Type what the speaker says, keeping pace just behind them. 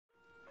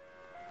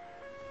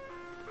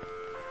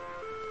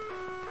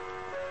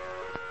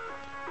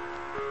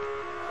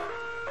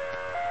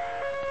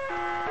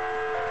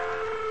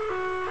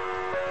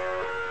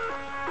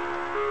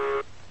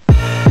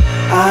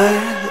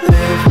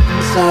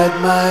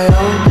my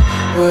own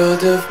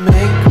world of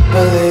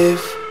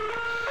make-believe.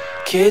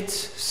 Kids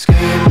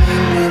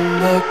screaming in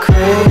the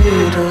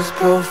cradles,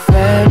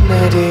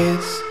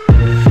 profanities.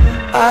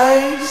 I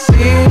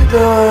see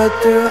the world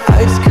through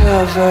ice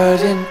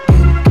covered in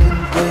ink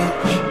and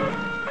bleach.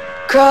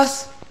 Cross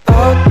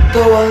out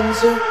the ones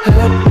who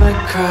heard my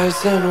cries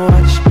and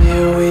watched me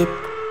weep.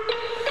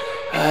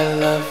 I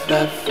love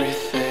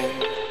everything.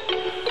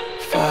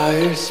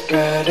 Fire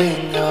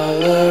spreading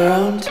all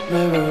around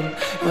my room.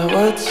 My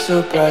world's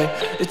so bright,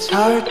 it's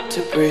hard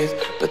to breathe,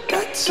 but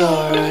that's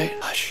alright.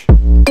 Hush.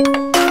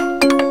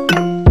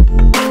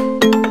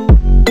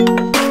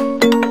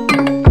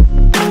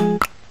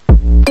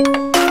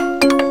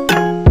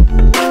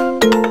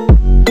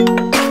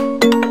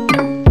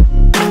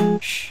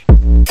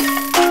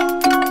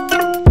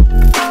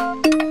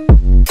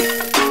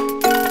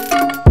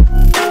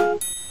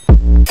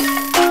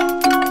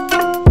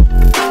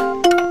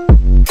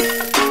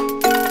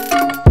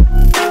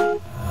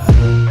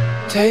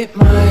 Tape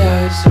my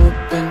eyes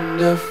open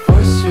to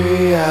force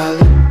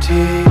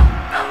reality.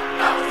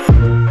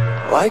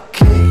 Why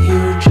can't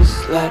you just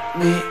let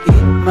me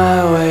eat my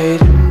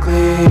weight in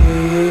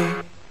glee?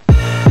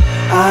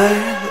 I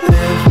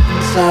live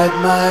inside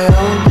my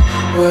own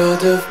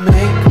world of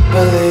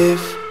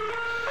make-believe.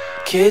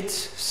 Kids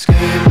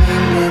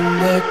screaming in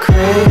the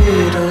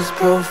cradles,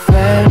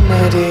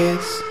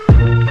 profanities.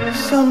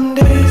 Some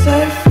days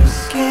I feel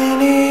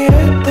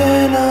skinnier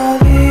than all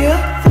the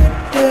other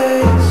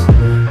days.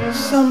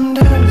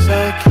 Sometimes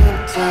I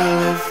can't tell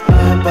if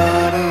my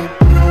body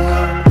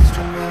belongs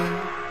to me.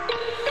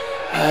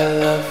 I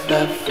love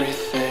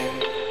everything.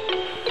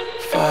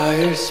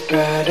 Fire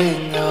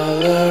spreading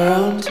all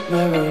around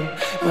my room.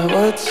 My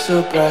world's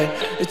so bright,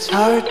 it's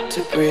hard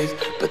to breathe,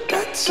 but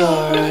that's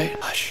alright.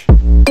 Hush.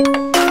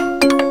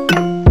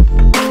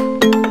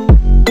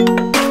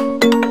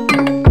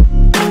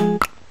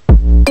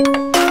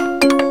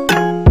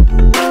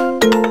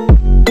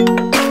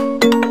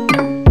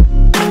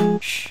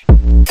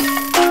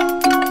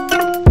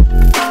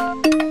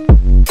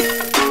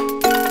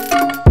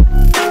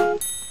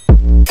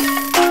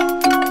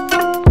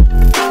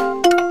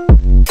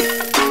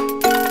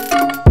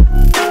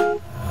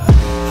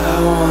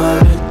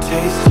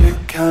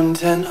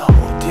 And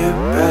hold your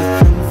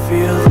breath and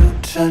feel the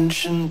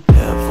tension.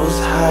 Devils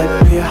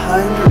hide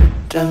behind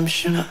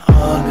redemption.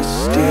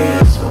 Honesty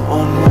is a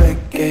one-way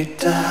gate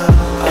to hell.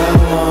 I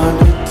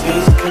wanna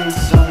taste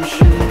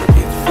consumption.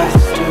 Breathe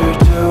faster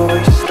to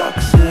waste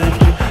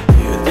oxygen.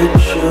 Hear the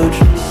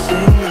children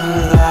sing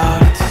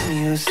aloud. It's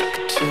music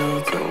till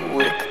the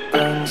wick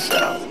burns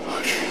out.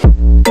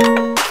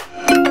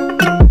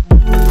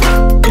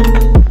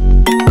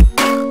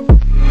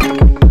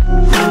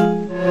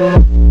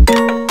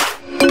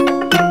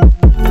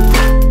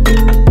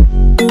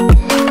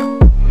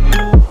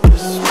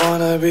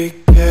 Be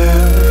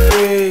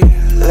carefree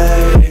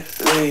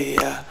lately,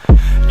 yeah.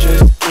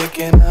 Just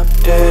picking up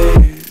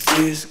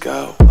daisies.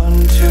 Got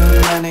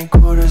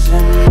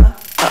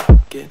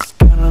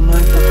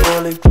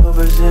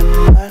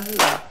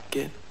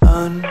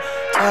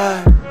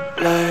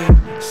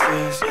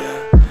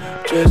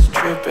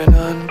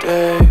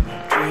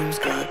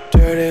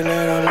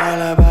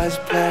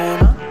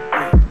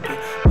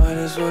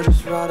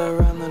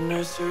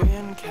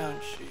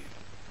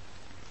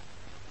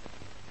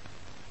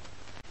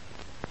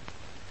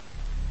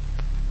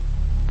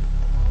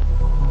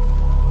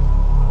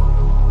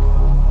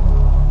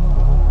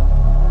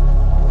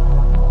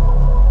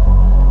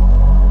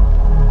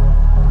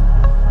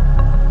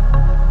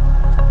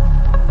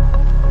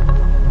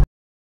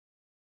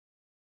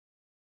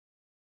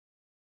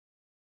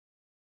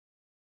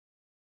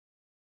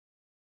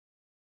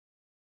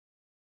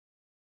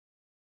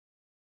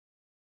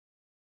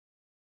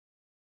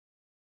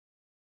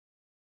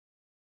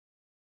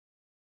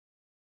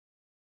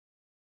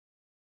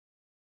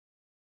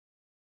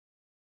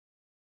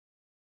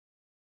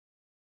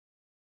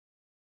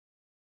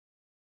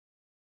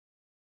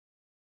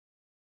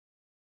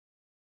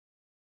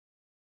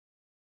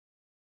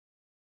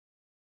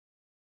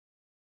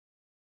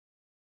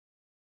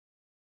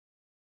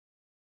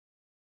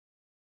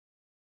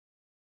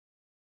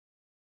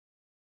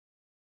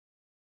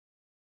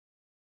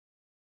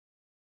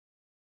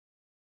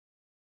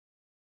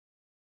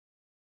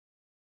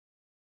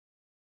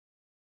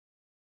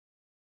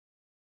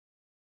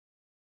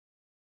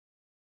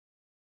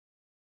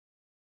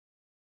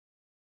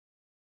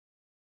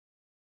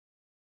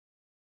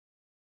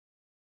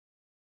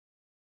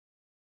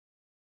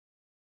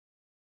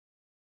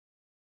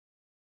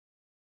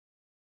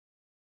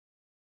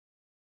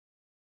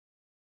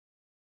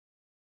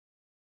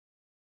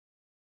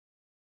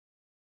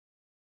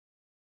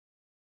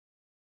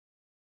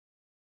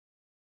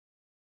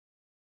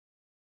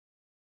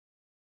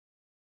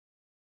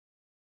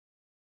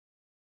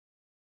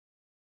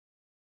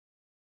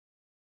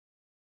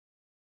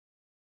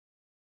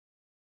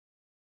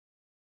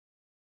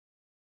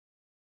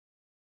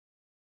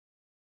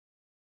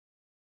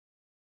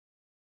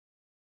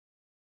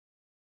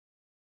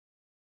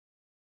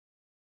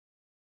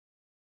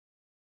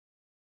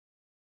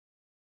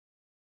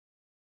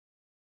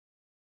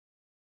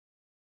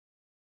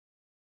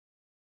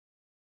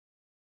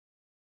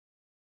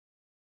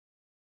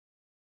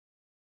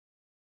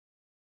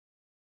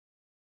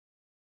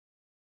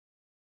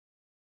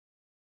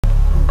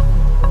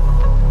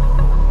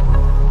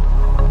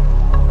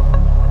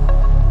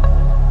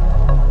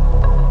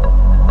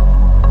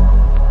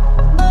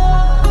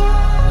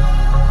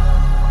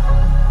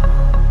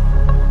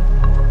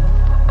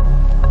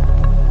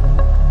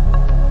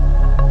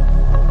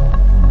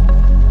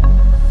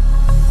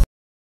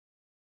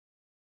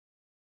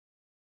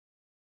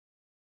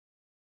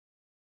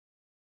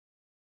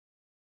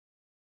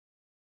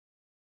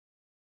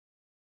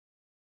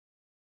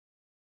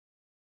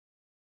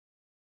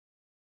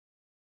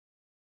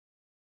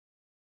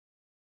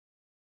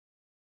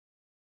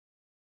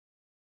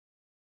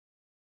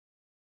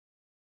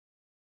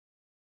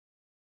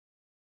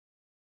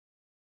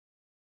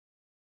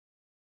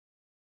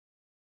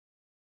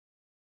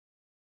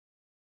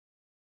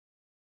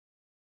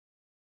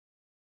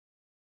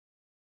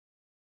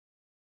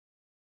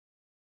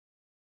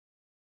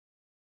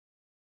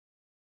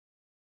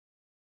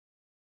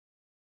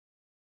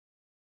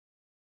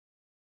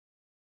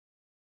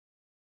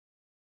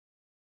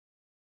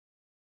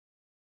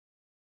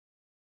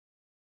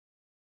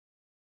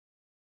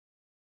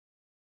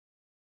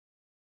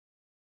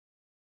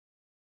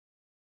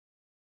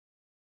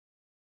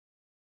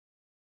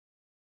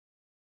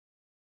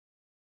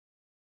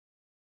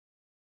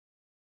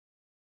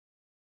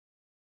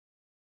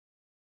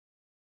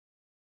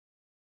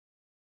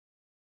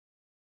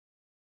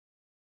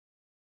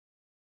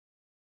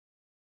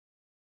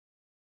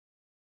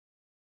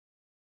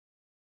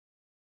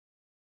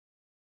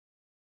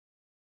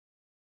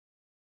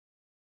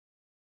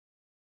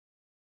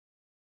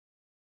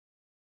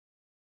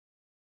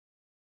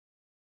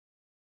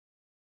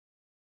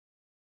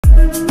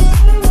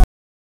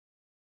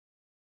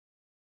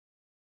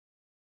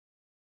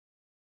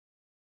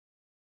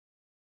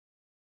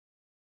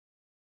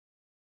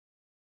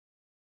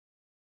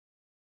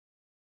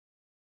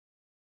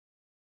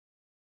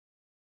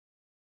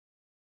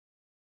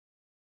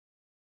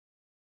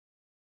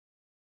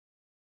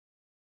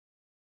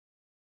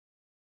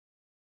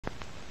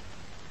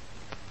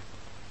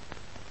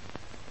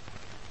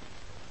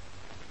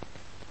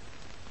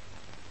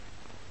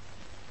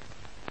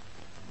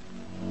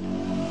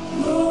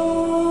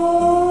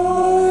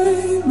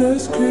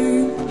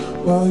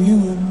while you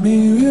and me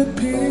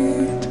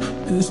repeat.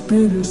 This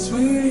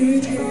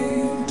bittersweet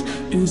heat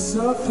is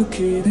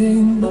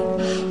suffocating.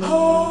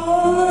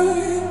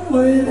 I'm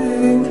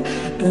waiting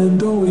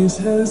and always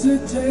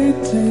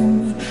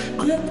hesitating.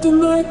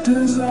 Kryptonite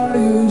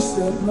desires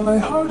set my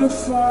heart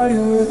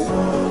afire.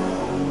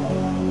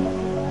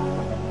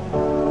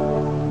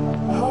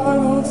 Heart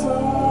on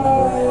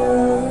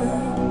fire.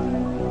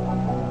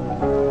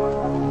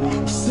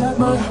 Set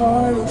my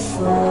heart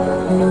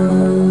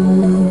afire.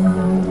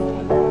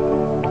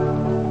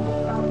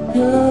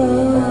 Yeah.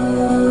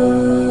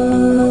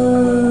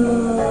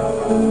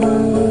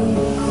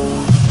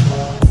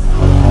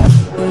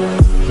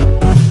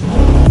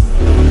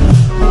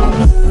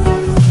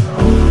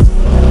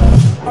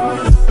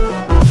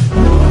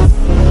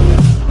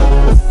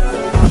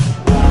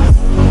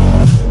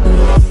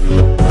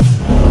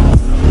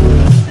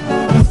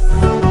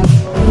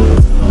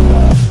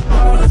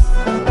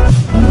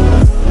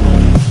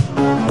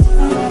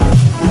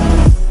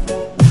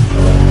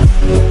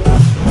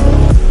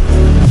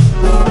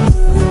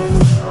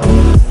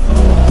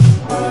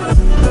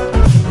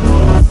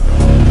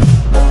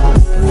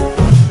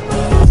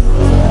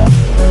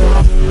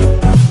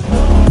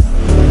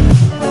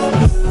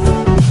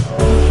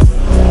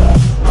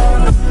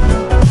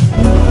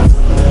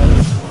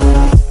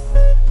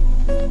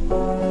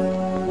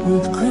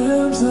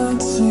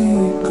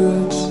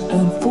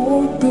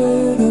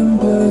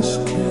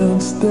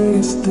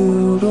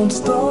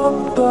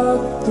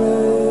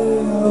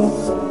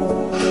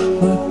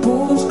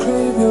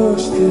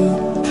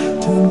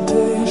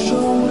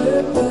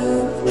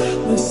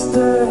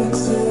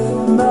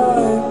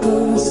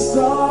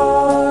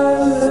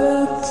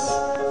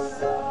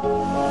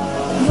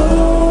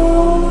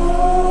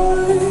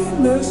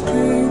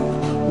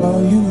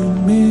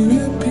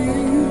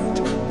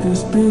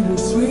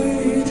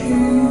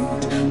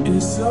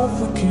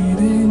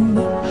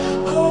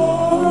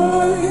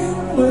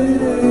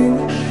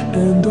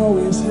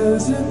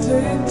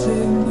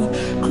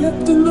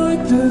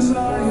 Kryptonite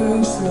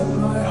desires set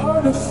my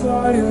heart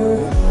afire.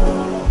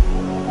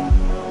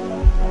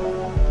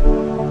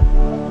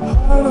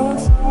 Heart on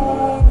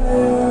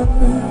fire.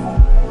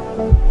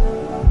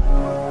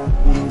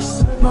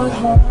 Set my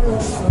heart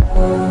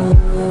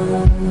afire.